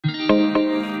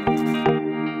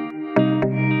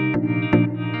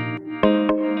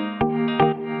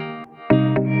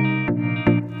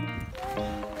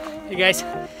guys,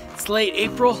 it's late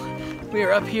April. We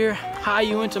are up here, high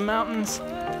Uinta Mountains,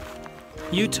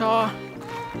 Utah,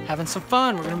 having some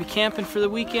fun. We're gonna be camping for the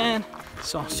weekend.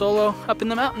 So solo up in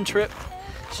the mountain trip.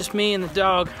 It's just me and the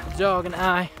dog and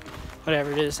I,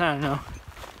 whatever it is, I don't know.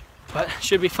 But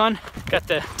should be fun. Got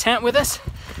the tent with us,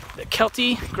 the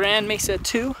Kelty Grand Mesa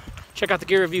 2. Check out the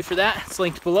gear review for that, it's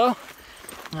linked below.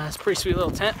 It's a pretty sweet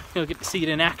little tent. You'll get to see it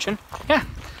in action. Yeah,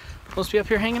 we'll just be up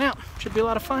here hanging out. Should be a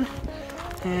lot of fun.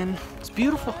 And it's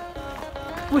beautiful.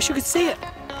 Wish you could see it.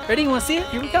 Ready? You want to see it?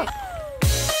 Here we go.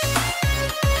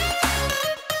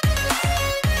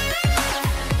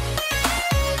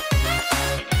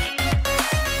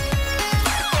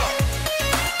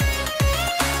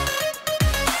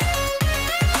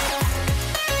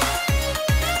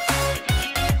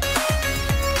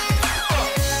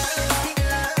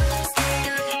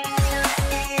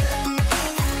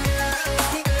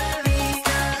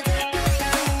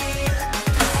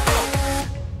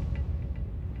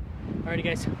 Alrighty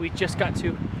guys, we just got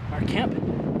to our camp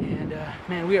and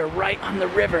man, we are right on the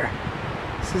river.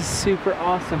 This is super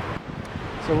awesome.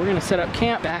 So we're gonna set up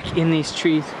camp back in these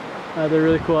trees. They're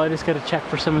really cool. I just gotta check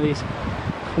for some of these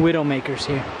widow makers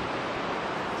here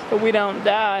so we don't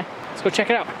die. Let's go check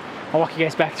it out. I'll walk you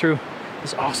guys back through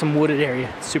this awesome wooded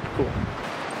area. It's super cool.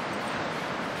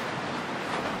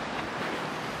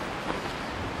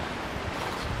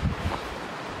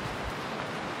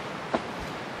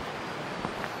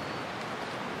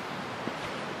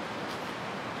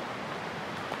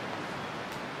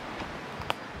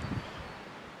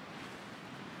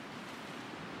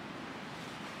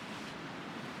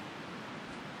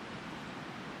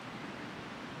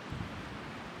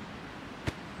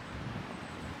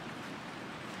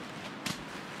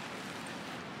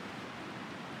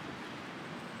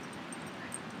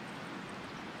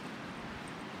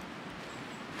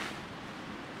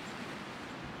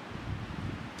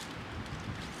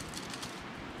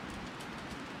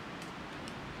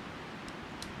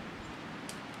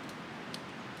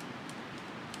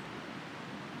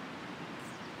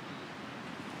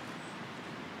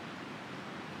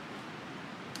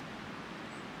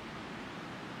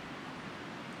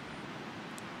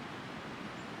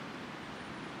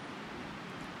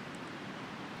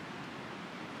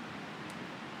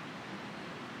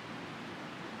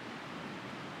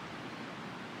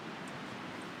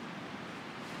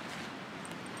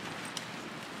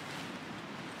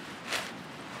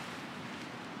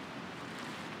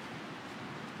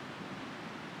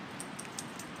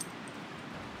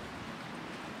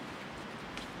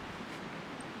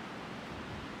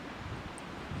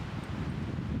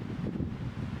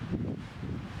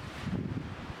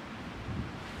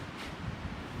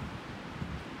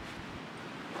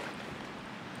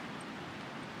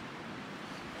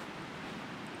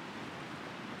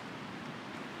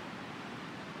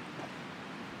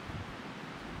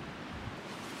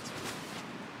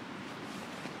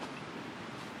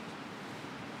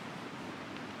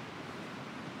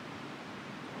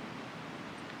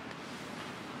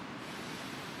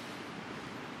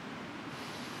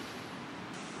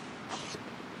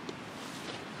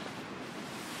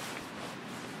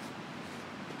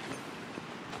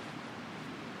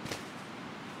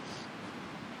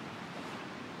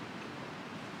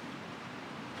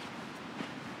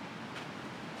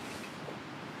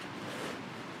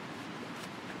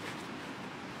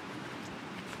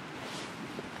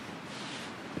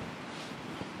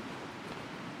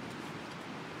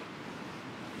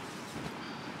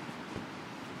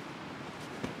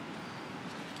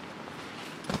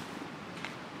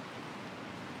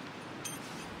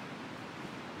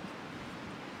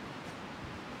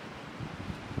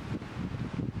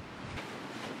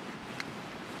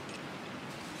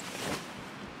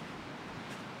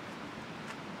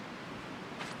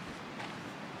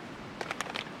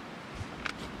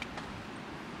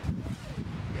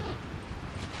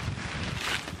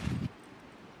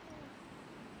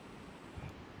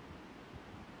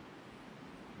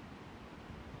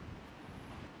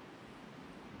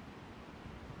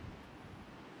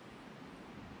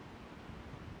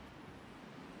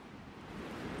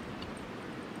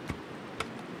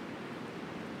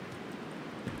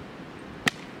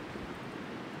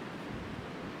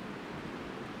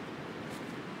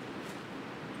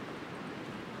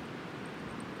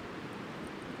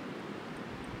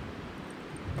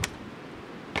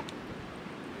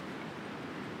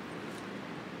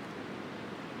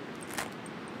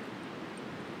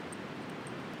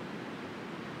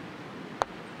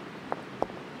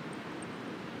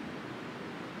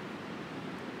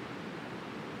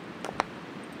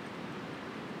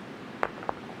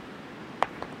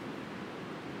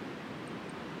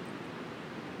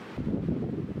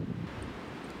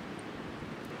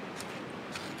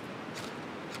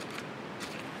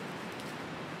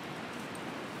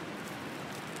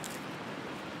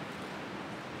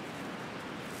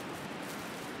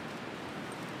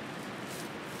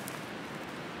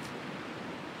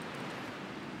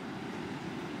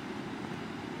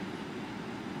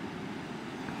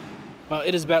 Well,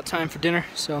 it is about time for dinner,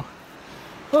 so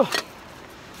let's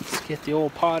get the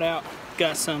old pot out.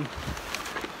 Got some,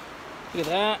 look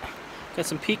at that. Got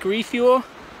some Peak Refuel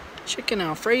chicken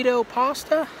Alfredo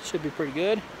pasta. Should be pretty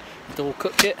good. With the little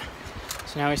cook kit.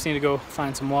 So now we just need to go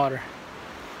find some water.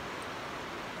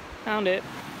 Found it.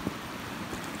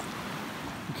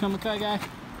 You coming, guy?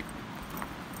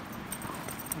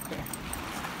 Okay.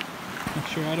 Make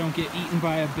sure I don't get eaten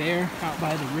by a bear out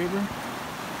by the river.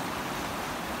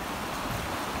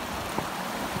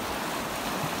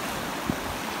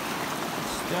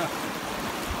 Stuff.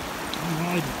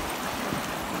 Alright.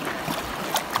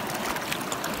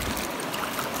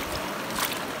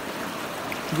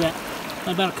 Is that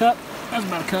about a cup? That's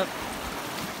about a cup.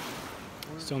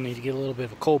 Still need to get a little bit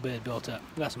of a coal bed built up.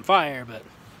 We got some fire, but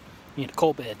you need a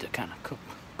coal bed to kind of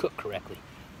cook correctly.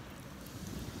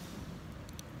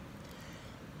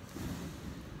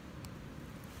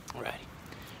 Alrighty,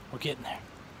 we're getting there.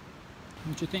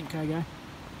 What you think, guy? You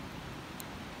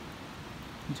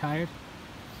tired?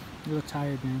 You look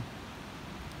tired, man.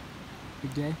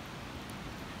 Big day?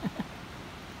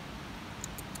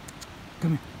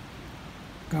 Come here.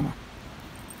 Come on.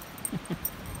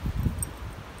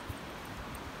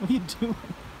 What are you doing?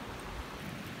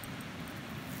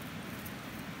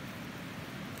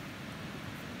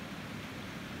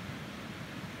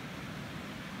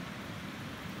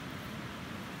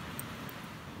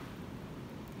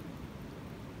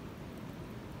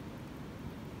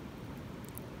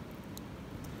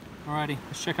 Alrighty,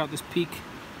 let's check out this Peak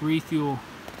Refuel.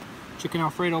 Chicken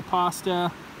Alfredo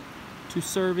pasta, 2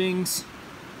 servings,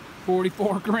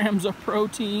 44 grams of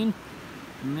protein.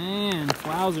 Man,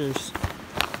 wowzers.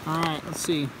 Alright, let's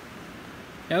see.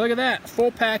 Yeah, look at that.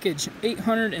 Full package,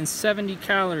 870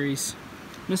 calories.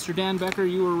 Mr. Dan Becker,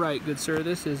 you were right, good sir.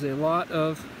 This is a lot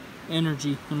of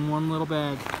energy in one little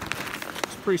bag.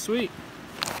 It's pretty sweet.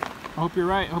 I hope you're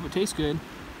right. I hope it tastes good.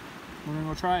 We're gonna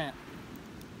go try it.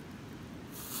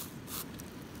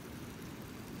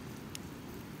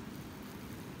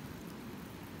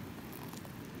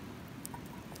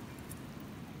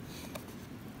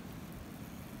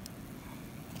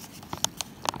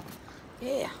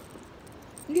 Yeah.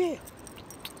 Yeah.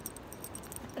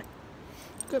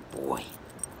 Good boy.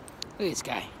 Look at this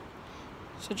guy.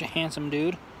 Such a handsome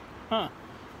dude. Huh.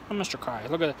 Oh, Mr. Kai.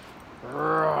 Look at it.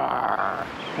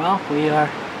 Well, we are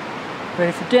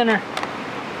ready for dinner.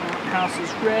 House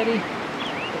is ready.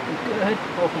 Looking good.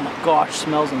 Oh my gosh,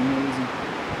 smells amazing.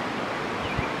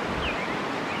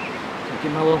 So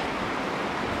get my little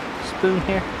spoon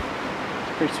here.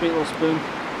 Pretty sweet little spoon.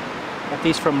 Got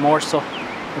these from Morsel.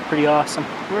 They're pretty awesome.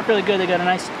 They work really good. They got a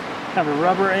nice kind of a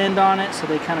rubber end on it, so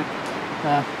they kind of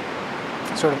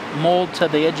sort of mold to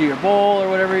the edge of your bowl or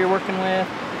whatever you're working with.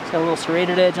 It's got a little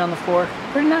serrated edge on the fork.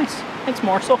 Pretty nice. Thanks,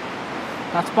 Morsel.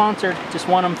 Not sponsored. Just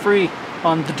want them free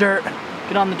on the Dirt.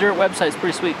 Get on the Dirt website. It's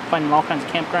pretty sweet. Finding all kinds of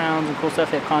campgrounds and cool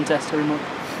stuff. They have contests every month.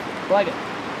 I like it.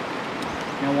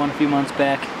 I won a few months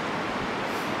back.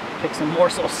 Pick some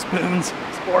Morsel spoons,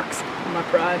 sporks for my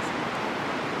prize.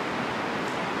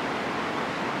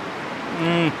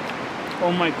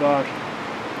 Oh my gosh.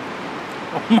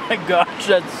 Oh my gosh,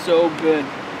 that's so good.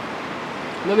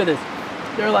 Look at this.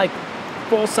 They're like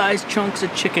full-size chunks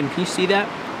of chicken. Can you see that?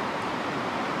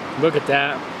 Look at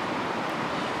that.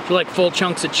 They're like full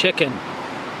chunks of chicken.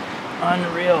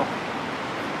 Unreal.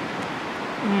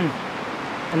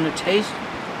 And the taste.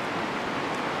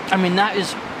 I mean, that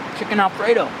is chicken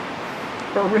Alfredo.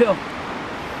 For real.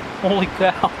 Holy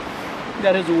cow.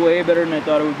 That is way better than I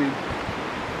thought it would be.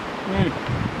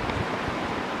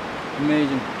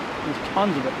 Amazing. There's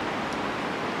tons of it.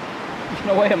 There's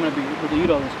no way I'm going to be able to eat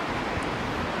all this.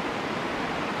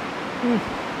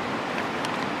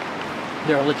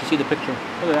 There, I'll let you see the picture.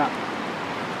 Look at that.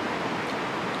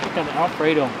 Look at the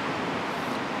Alfredo.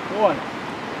 Boy.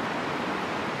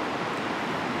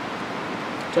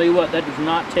 Tell you what, that does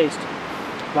not taste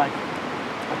like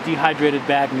a dehydrated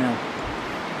bag meal.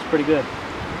 It's pretty good.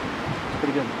 It's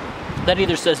pretty good. That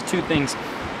either says two things.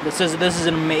 That says this is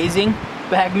an amazing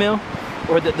bag meal,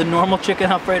 or that the normal chicken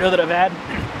Alfredo that I've had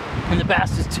in the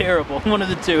past is terrible. One of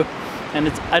the two. And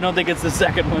I don't think it's the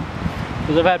second one,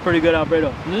 because I've had pretty good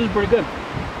Alfredo. And this is pretty good.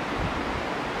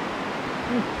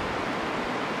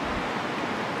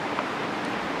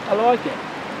 I like it.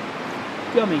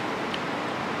 Yummy.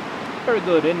 Very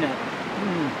good, isn't it?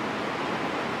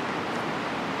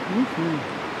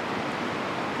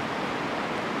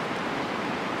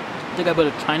 I think I put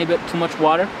a tiny bit too much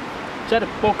water. I had a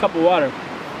full cup of water.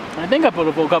 I think I put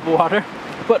a full cup of water.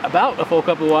 I put about a full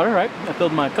cup of water, right? I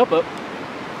filled my cup up.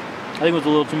 I think it was a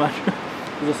little too much. It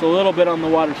was just a little bit on the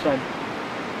water side.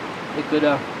 It could,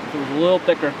 if it was a little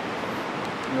thicker,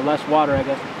 Or less water, I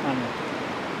guess. I don't know.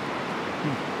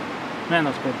 Man,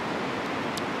 that's good.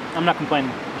 I'm not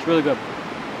complaining. It's really good.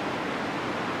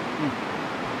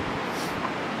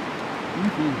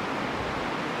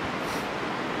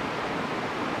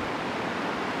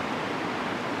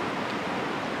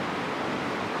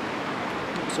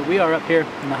 So we are up here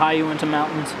in the high Uinta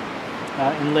Mountains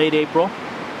in late April.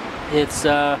 It's,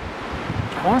 I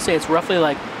want to say it's roughly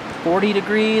like 40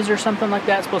 degrees or something like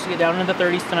that. It's supposed to get down into the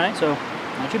 30s tonight, so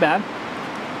not too bad.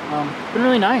 It's been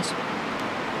really nice.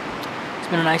 It's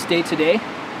been a nice day today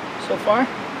so far.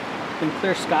 It's been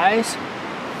clear skies.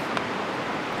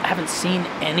 I haven't seen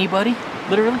anybody,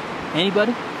 literally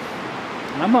anybody.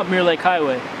 And I'm up Mirror Lake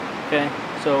Highway, okay?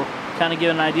 So kind of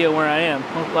get an idea where I am.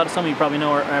 Well, some of you probably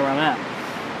know where I'm at.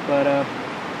 But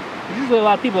there's usually a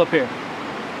lot of people up here.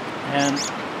 And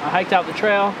I hiked out the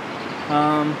trail.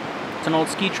 It's an old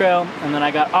ski trail, and then I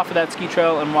got off of that ski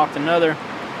trail and walked another,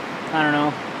 I don't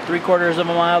know, 3/4 of a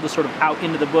mile, just sort of out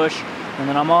into the bush. And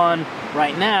then I'm on,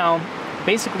 right now,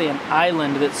 basically an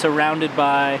island that's surrounded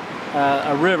by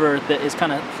a river that is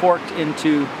kind of forked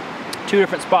into 2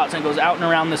 different spots, and it goes out and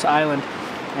around this island.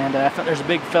 And I thought there's a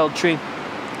big felled tree,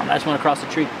 and I just went across the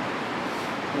tree.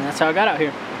 And that's how I got out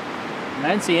here. And I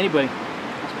didn't see anybody.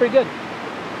 It's pretty good.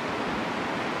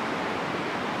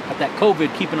 Got that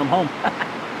COVID keeping them home.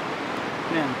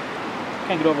 Man,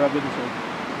 can't get over how good this is.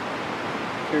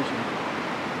 Seriously.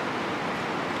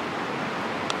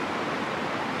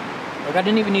 Like, I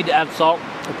didn't even need to add salt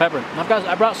or pepper.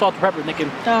 I brought salt and pepper thinking,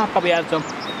 I'll probably add some.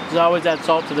 Because I always add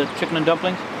salt to the chicken and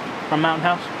dumplings from Mountain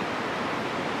House.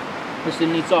 This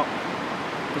didn't need salt.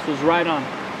 This was right on.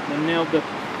 They nailed the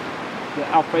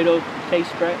Alfredo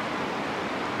taste, right?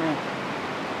 Yeah.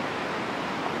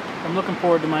 I'm looking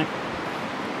forward to my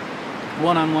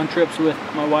one-on-one trips with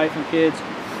my wife and kids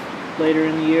later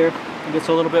in the year. It gets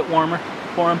a little bit warmer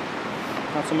for them.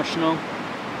 Not so much snow.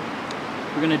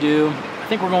 We're gonna do, I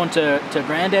think we're going to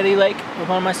Granddaddy Lake with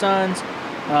one of my sons,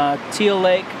 Teal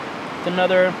Lake with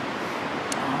another,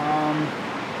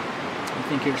 I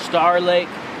think here Star Lake,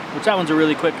 which that one's a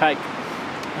really quick hike.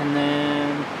 And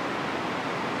then,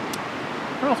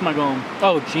 where else am I going?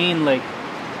 Oh, Jean Lake.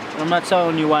 I'm not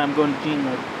telling you why I'm going to Jean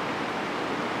Lake.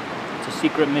 It's a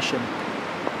secret mission.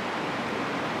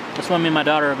 That's what me and my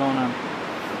daughter are going on.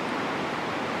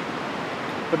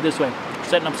 Put it this way, we're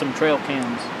setting up some trail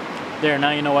cams. There,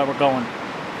 now you know why we're going.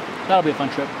 That'll be a fun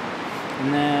trip.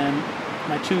 And then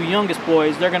my 2 youngest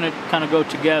boys, they're gonna kind of go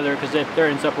together because they're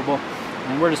inseparable.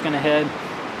 And we're just gonna head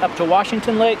up to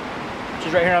Washington Lake, which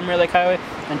is right here on Mirror Lake Highway,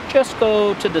 and just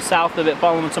go to the south of it,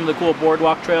 following some of the cool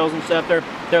boardwalk trails and stuff.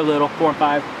 They're little, 4 and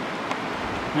 5.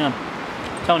 Man,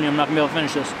 I'm telling you, I'm not gonna be able to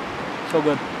finish this. So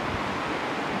good.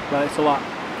 But it's a lot.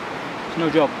 It's no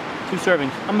joke. 2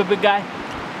 servings. I'm a big guy.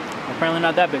 Apparently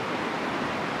not that big.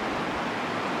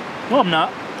 No, I'm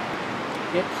not.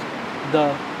 It's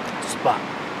the spot.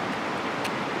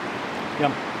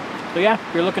 Yum. So yeah,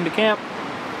 if you're looking to camp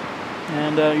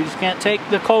and you just can't take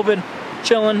the COVID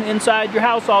chilling inside your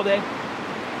house all day,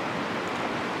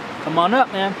 come on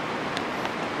up, man.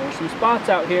 There's some spots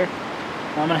out here.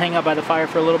 I'm gonna hang out by the fire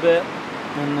for a little bit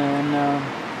and then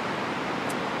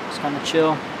just kind of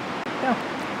chill. Yeah,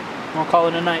 I'll call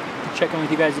it a night. I'll check in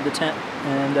with you guys at the tent.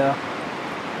 And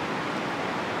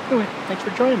anyway, thanks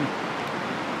for joining me.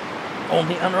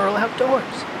 Only on Earl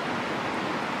Outdoors.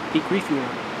 Peak Refuel.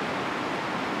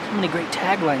 So many great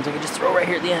taglines I could just throw right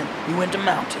here at the end. Uinta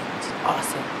Mountains.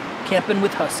 Awesome. Camping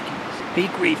with Huskies.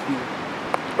 Peak Refuel.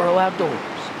 Earl Outdoors.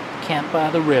 Camp by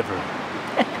the river.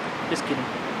 Just kidding.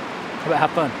 How about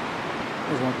have fun?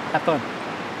 There's one. Have fun.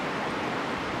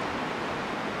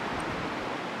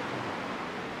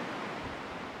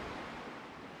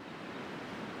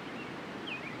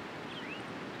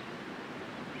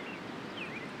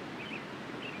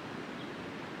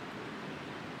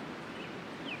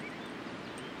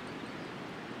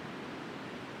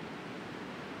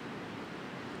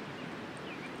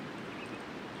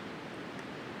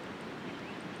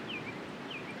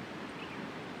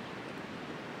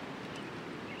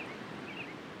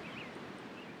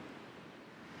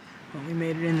 Well, we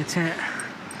made it in the tent.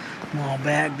 I'm all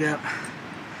bagged up.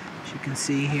 As you can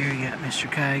see here, you got Mr.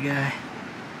 Kai Guy.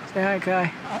 Say hi,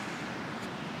 Kai.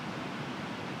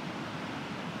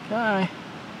 Kai.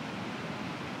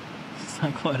 It's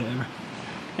like whatever.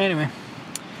 Anyway,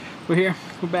 we're here.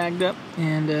 We're bagged up,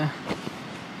 and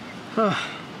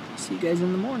see you guys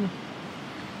in the morning.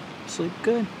 Sleep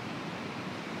good.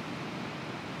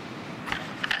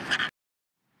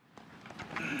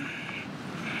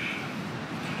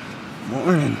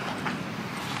 Morning.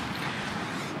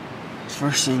 It's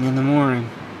first thing in the morning.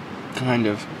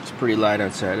 it's pretty light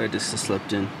outside. I just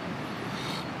slept in.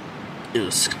 It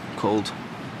was cold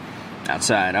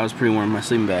outside. I was pretty warm in my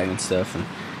sleeping bag and stuff, and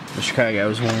the Chicago guy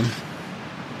was warm.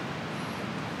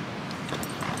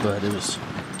 But it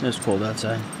was cold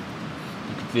outside.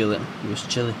 You could feel it. It was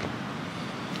chilly.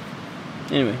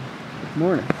 Anyway, good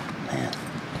morning. Man.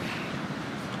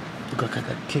 Look like I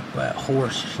got kicked by a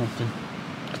horse or something.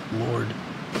 Lord.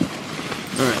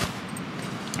 Alright.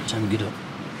 Time to get up.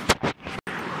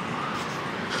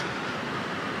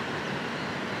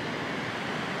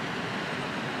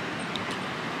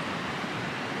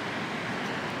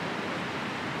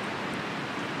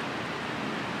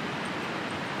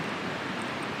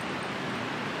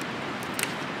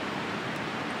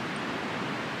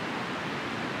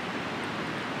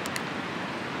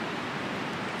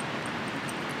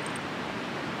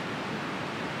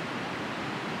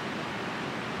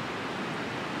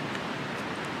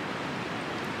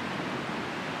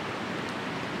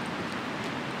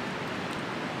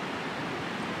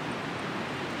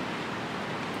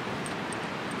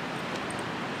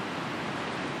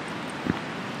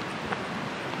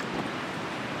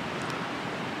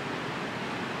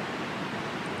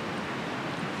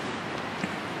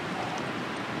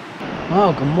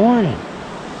 Oh, good morning.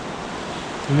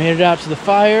 We made it out to the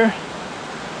fire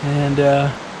and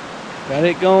got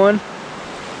it going.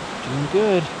 Doing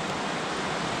good.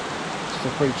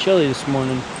 Still pretty chilly this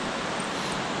morning.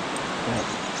 But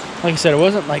like I said, it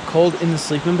wasn't like cold in the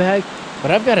sleeping bag, but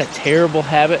I've got a terrible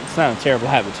habit. It's not a terrible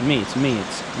habit to me. To me,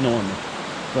 it's normal.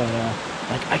 But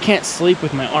like I can't sleep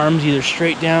with my arms either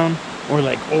straight down or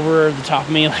like over the top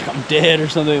of me, like I'm dead or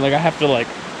something. Like I have to like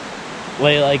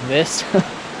lay like this.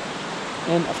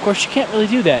 And of course you can't really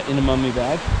do that in a mummy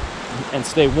bag and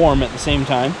stay warm at the same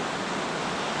time.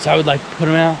 So I would like put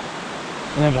them out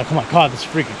and then I'd be like, oh my god, this is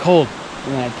freaking cold.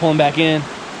 And then I'd pull them back in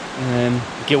and then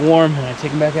get warm and I'd take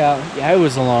them back out. Yeah, it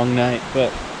was a long night,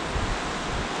 but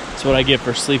that's what I get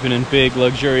for sleeping in big,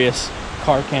 luxurious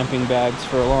car camping bags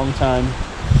for a long time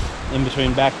in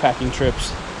between backpacking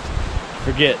trips.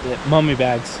 Forget that mummy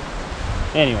bags.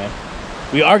 Anyway,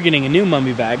 we are getting a new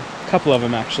mummy bag. Couple of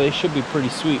them actually, should be pretty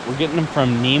sweet. We're getting them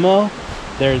from Nemo.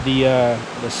 They're the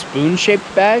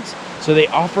spoon-shaped bags, so they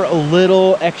offer a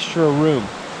little extra room.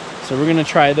 So we're gonna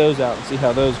try those out and see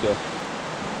how those go.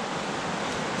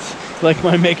 Like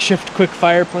my makeshift quick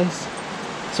fireplace.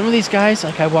 Some of these guys,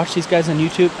 like I watch these guys on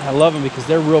YouTube, and I love them because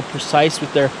they're real precise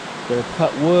with their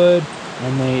cut wood,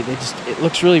 and they just, it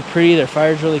looks really pretty. Their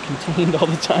fire's really contained all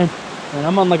the time. And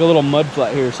I'm on like a little mud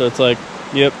flat here, so it's like,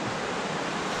 yep,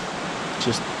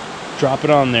 just drop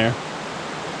it on there.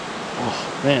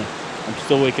 Oh man, I'm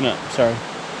still waking up, sorry.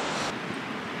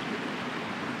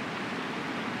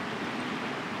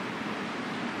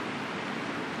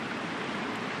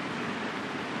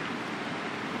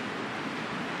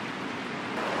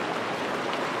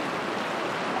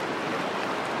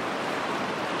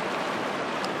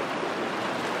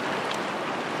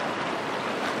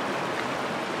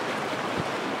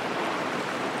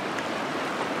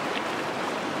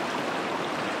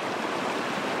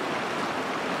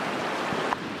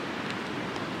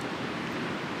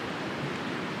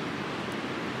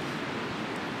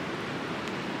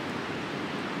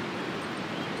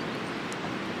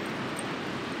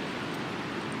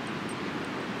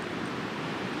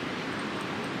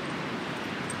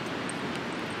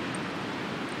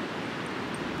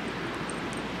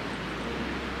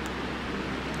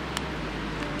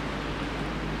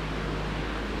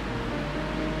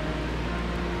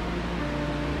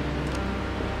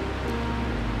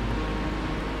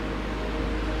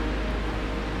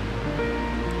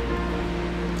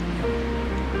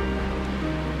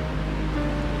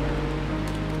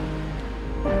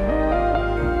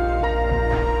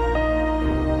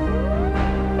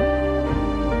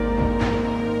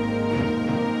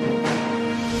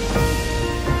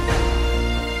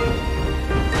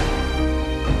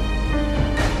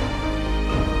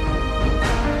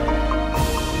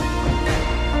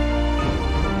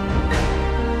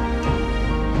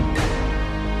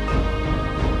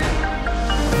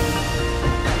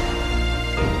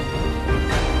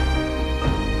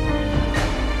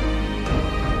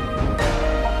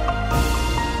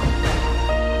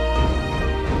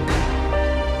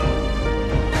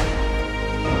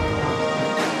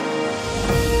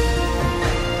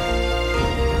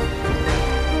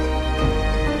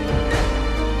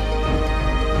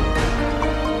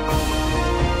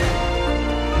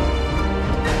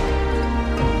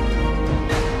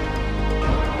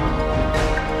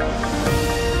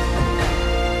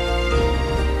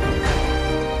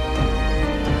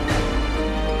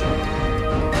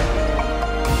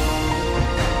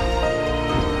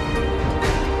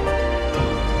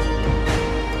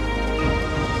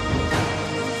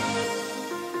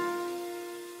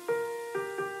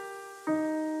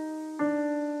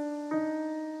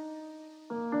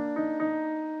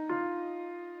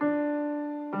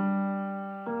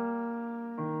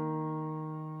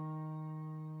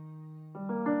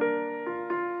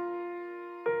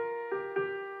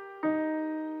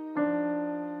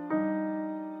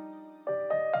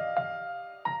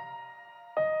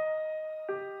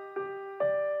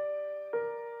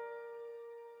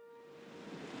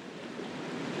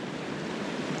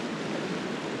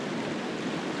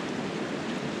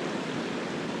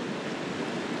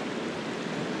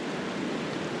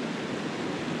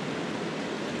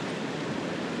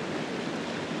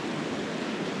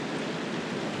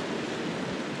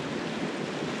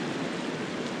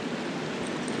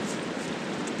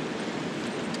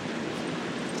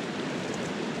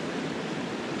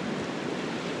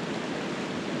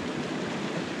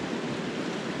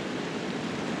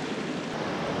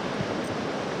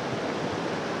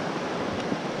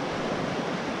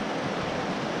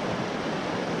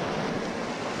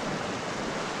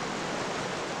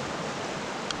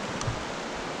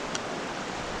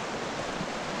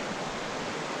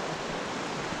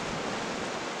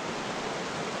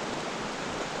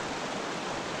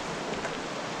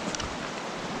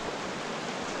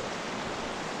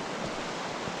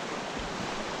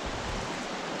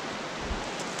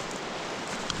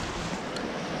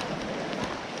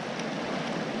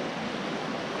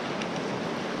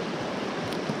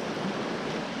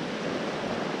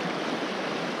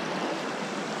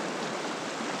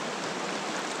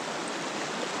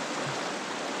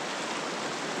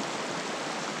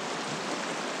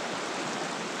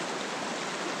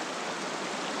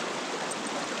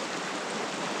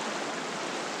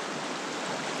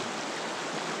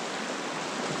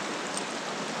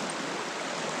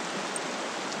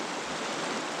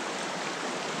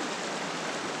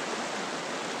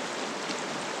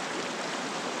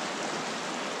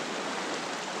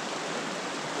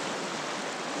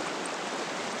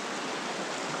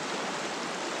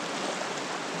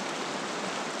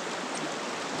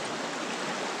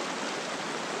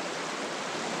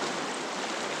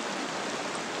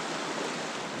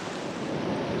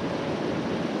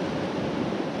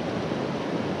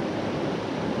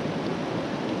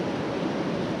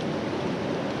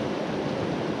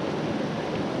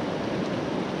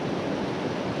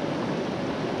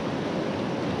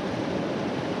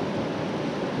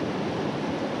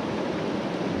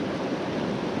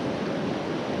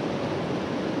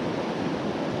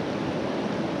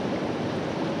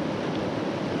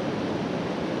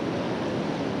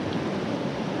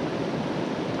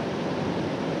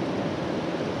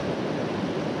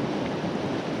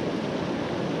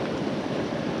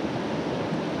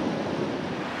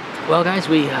 Well guys,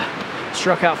 we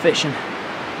struck out fishing.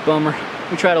 Bummer.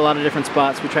 We tried a lot of different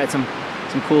spots. We tried some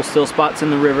cool still spots in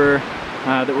the river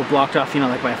that were blocked off, you know,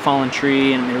 like by a fallen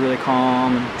tree, and it made it really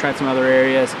calm, and tried some other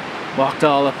areas. Walked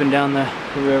all up and down the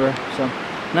river. So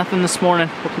nothing this morning.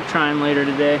 We'll keep trying later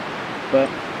today. But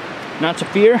not to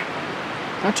fear,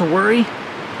 not to worry,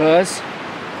 because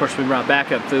of course we brought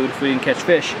backup food if we didn't catch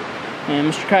fish.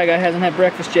 And Mr. Kai Guy hasn't had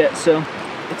breakfast yet, so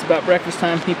it's about breakfast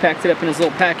time. He packed it up in his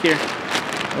little pack here.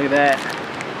 Look at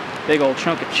that. Big old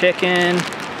chunk of chicken,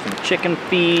 some chicken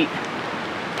feet.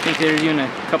 I think there's even a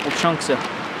couple chunks of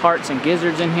hearts and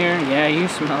gizzards in here. Yeah, you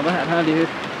smell that, huh, dude?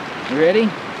 You ready?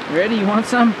 You ready? You want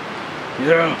some?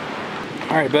 Yeah.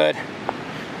 All right, bud.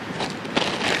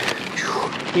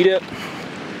 Eat up.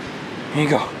 Here you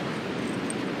go.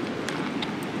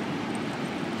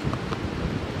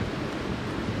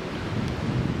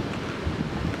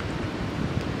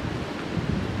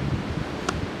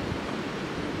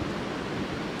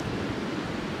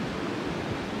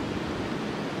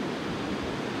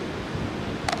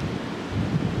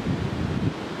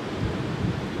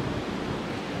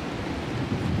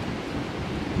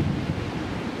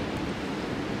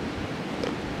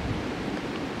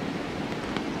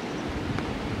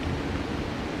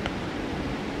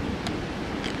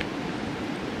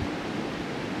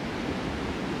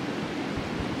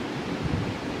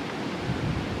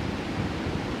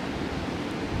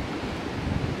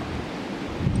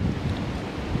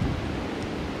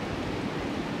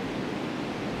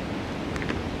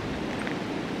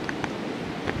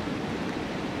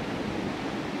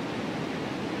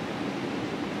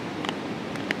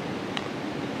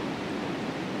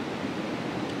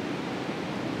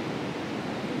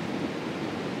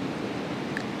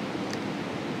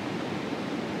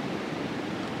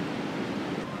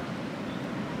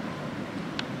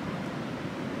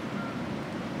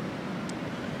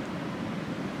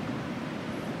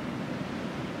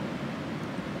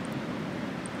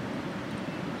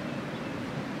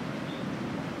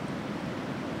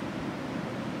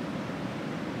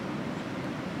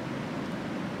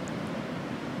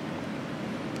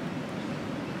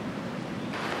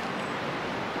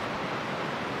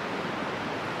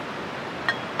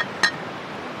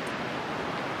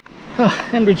 Oh,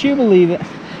 and would you believe it?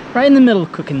 Right in the middle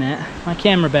of cooking that, my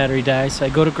camera battery dies, so I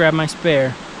go to grab my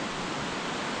spare,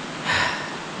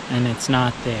 and it's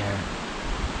not there.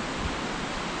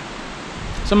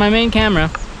 So my main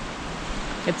camera,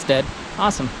 it's dead.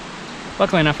 Awesome.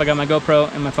 Luckily enough, I got my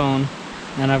GoPro and my phone,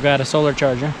 and I've got a solar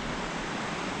charger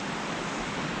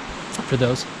for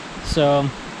those. So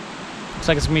looks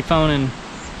like it's gonna be phone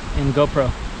and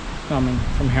GoPro filming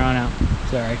from here on out.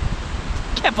 Sorry.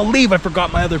 Can't believe I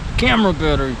forgot my other camera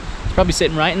battery. It's probably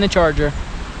sitting right in the charger,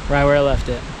 right where I left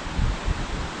it.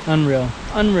 Unreal,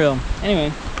 unreal.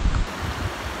 Anyway,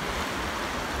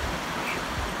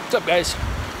 what's up, guys?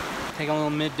 Taking a little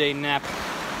midday nap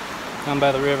down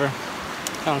by the river.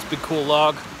 Found this big cool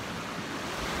log.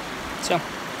 So,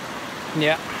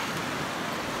 yeah,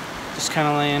 just kind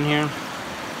of laying here.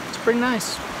 It's pretty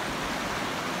nice.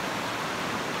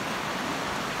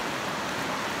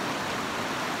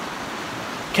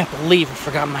 Can't believe I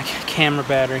forgot my camera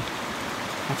battery.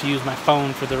 I have to use my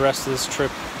phone for the rest of this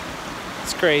trip.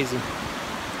 It's crazy.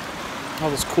 All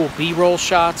those cool B-roll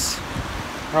shots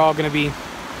are all gonna be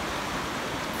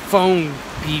phone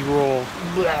B-roll.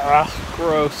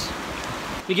 Gross.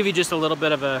 Let me give you just a little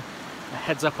bit of a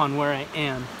heads up on where I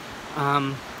am.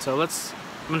 So I'm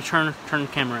gonna turn the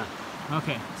camera on.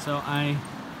 Okay, so my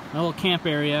little camp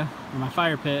area, or my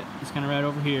fire pit, is kind of right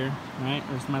over here, right?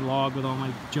 There's my log with all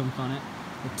my junk on it.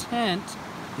 The tent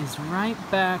is right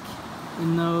back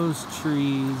in those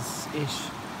trees-ish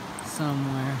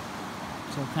somewhere.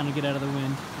 So I'll kind of get out of the wind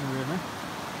in the river.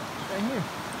 It's right here.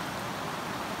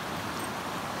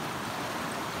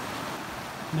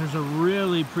 And there's a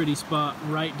really pretty spot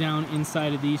right down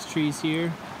inside of these trees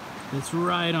here. It's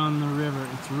right on the river.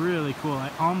 It's really cool. I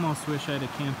almost wish I'd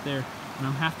have camped there. And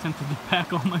I'm half tempted to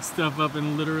pack all my stuff up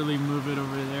and literally move it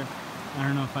over there. I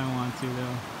don't know if I want to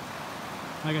though.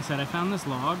 Like I said, I found this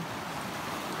log,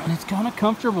 and it's kind of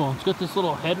comfortable. It's got this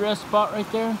little headrest spot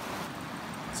right there.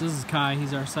 So this is Kai.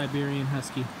 He's our Siberian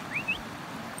Husky. He's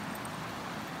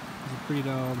a pretty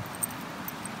dog.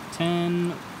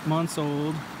 10 months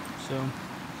old, so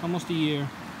almost a year.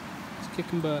 He's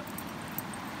kicking butt.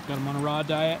 Got him on a raw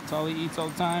diet. It's all he eats all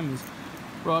the time is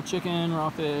raw chicken,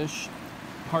 raw fish,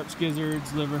 hearts,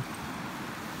 gizzards, liver,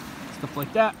 stuff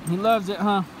like that. He loves it,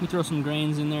 huh? We throw some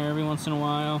grains in there every once in a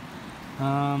while.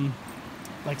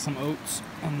 Like some oats,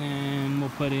 and then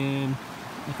we'll put in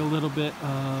like a little bit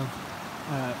of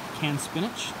canned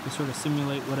spinach to sort of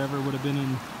simulate whatever would have been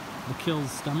in the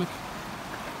kill's stomach.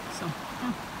 So,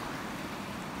 yeah.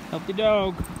 Healthy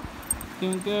dog.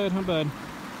 Doing good, huh, bud?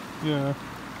 Yeah.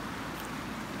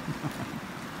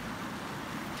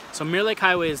 So Mirror Lake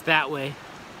Highway is that way.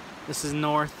 This is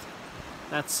north.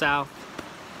 That's south.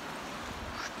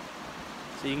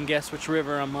 So you can guess which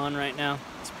river I'm on right now.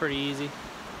 It's pretty easy.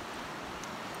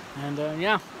 And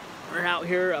yeah, we're out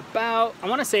here about, I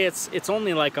want to say it's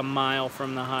only like a mile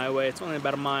from the highway. It's only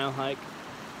about a mile hike.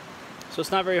 So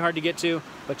it's not very hard to get to,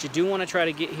 but you do want to try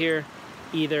to get here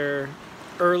either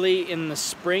early in the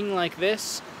spring like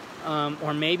this,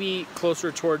 or maybe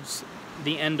closer towards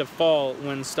the end of fall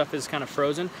when stuff is kind of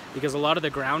frozen, because a lot of the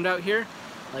ground out here,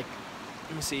 like,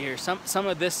 let me see here, some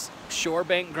of this shore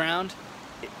bank ground,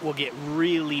 it will get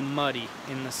really muddy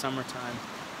in the summertime,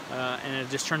 and it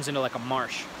just turns into like a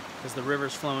marsh because the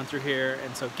river's flowing through here.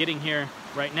 And so getting here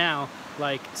right now,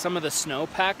 like some of the snow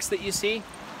packs that you see,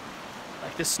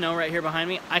 like this snow right here behind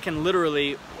me, I can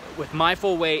literally, with my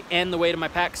full weight and the weight of my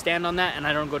pack, stand on that and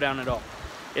I don't go down at all.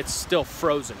 It's still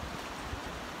frozen.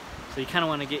 So you kind of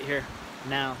want to get here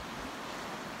now.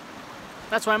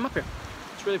 That's why I'm up here.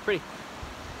 It's really pretty.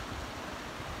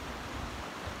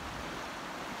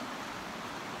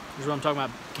 This is what I'm talking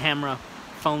about, camera,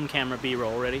 phone camera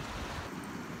B-roll. Ready?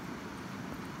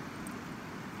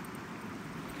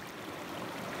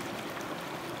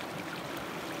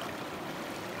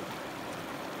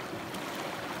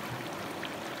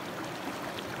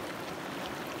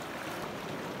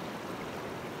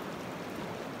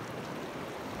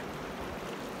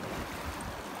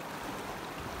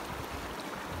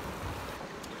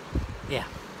 Yeah.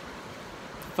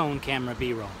 Phone camera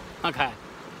B-roll. Okay.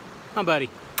 Hi, buddy.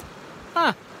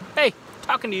 Huh. Hey,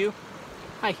 talking to you.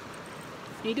 Hi.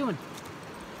 How you doing?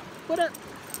 What up?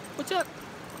 What's up?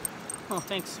 Oh,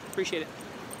 thanks. Appreciate it.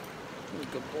 You're a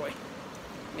good boy.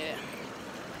 Yeah.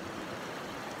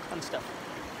 Fun stuff.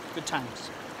 Good times.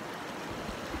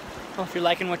 Well, if you're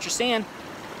liking what you're seeing,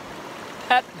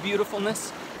 that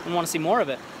beautifulness, and want to see more of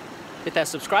it, hit that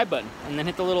subscribe button, and then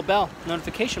hit the little bell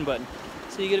notification button,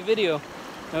 so you get a video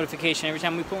notification every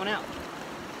time we put one out.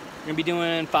 We're gonna be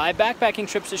doing 5 backpacking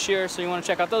trips this year, so you want to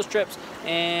check out those trips,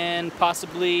 and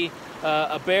possibly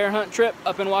a bear hunt trip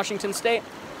up in Washington State,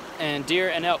 and deer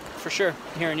and elk for sure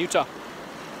here in Utah.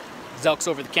 Elk's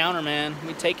over the counter, man.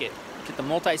 We take it. Get the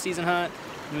multi-season hunt,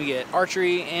 and we get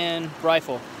archery and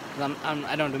rifle.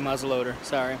 I don't do muzzleloader.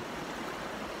 Sorry.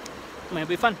 It'll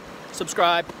be fun.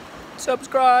 Subscribe.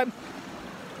 Subscribe.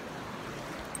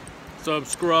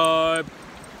 Subscribe.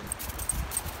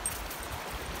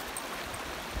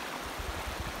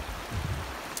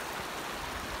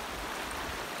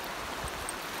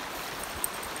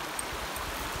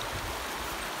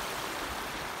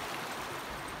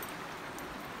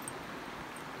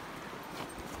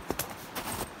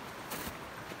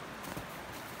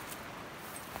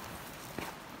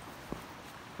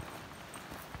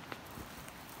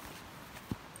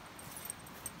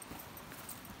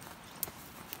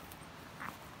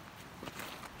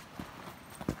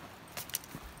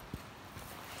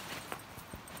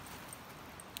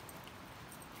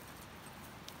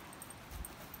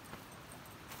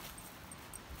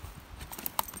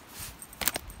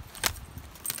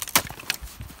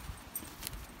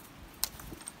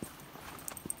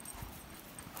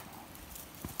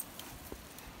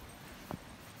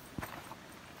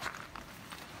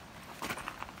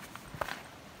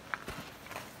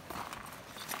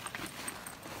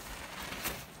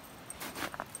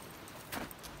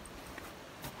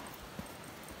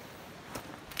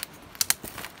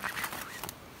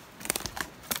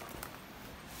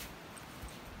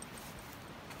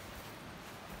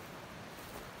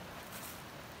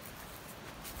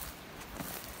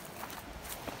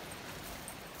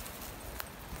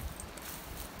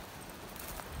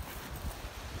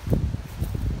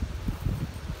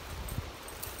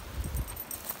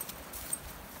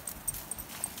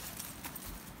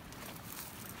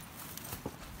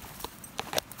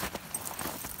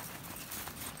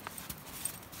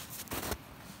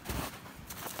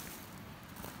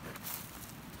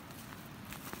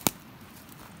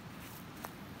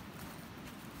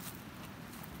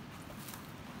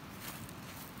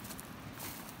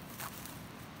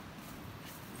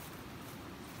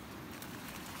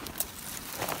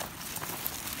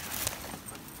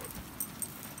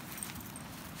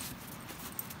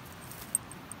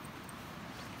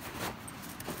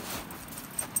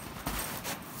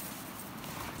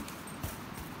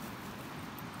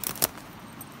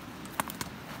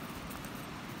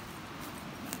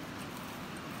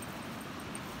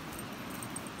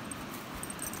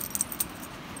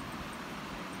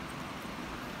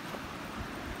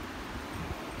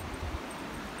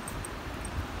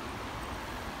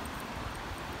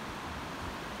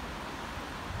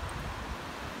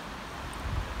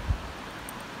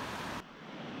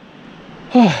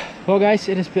 Well guys,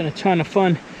 it has been a ton of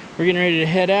fun. We're getting ready to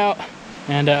head out,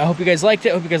 and I hope you guys liked it.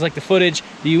 I hope you guys liked the footage.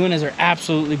 The Uintas are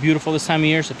absolutely beautiful this time of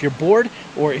year, so if you're bored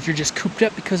or if you're just cooped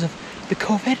up because of the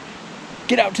COVID,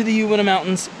 get out to the Uinta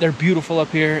Mountains. They're beautiful up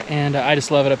here, and I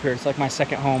just love it up here. It's like my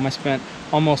second home. I spent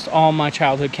almost all my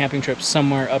childhood camping trips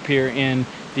somewhere up here in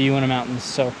the Uinta Mountains,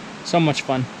 so much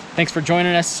fun. Thanks for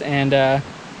joining us, and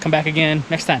come back again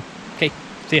next time. Okay,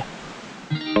 see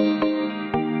ya.